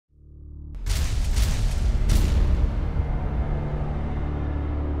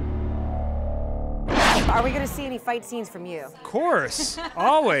Are we going to see any fight scenes from you? Of course,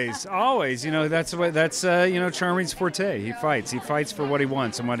 always, always. You know, that's Charming's forte. He fights for what he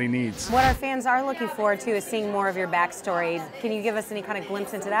wants and what he needs. What our fans are looking forward to is seeing more of your backstory. Can you give us any kind of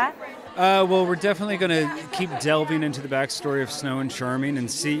glimpse into that? Well, we're definitely going to keep delving into the backstory of Snow and Charming and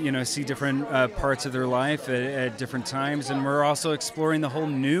see different parts of their life at different times, and we're also exploring the whole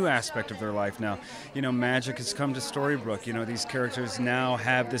new aspect of their life now. You know, magic has come to Storybrooke. You know, these characters now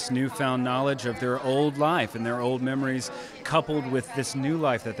have this newfound knowledge of their old life and their old memories, coupled with this new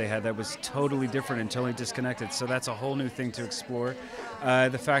life that they had that was totally different and totally disconnected. So that's a whole new thing to explore.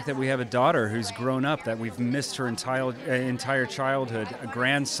 The fact that we have a daughter who's grown up, that we've missed her entire childhood, a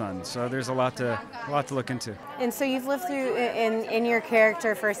grandson. So there's a lot to look into. And so you've lived through in your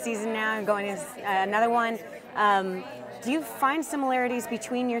character for a season now and going into another one. Do you find similarities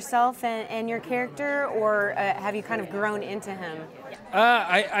between yourself and your character, or have you kind of grown into him?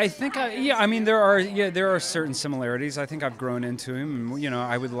 I think, I mean, there are certain similarities. I think I've grown into him. You know,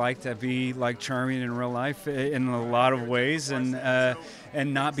 I would like to be like Charming in real life in a lot of ways, and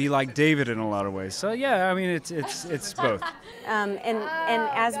not be like David in a lot of ways. So yeah, I mean, it's both. And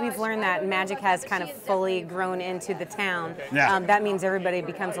as we've learned that magic has kind of fully grown into the town, yeah. That means everybody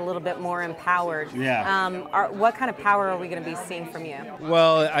becomes a little bit more empowered. Yeah. What kind of power are we going to be seeing from you?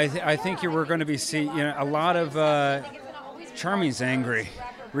 Well, I think we're going to be seeing a lot of Charming's angry.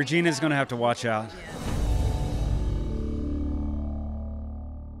 Regina's going to have to watch out.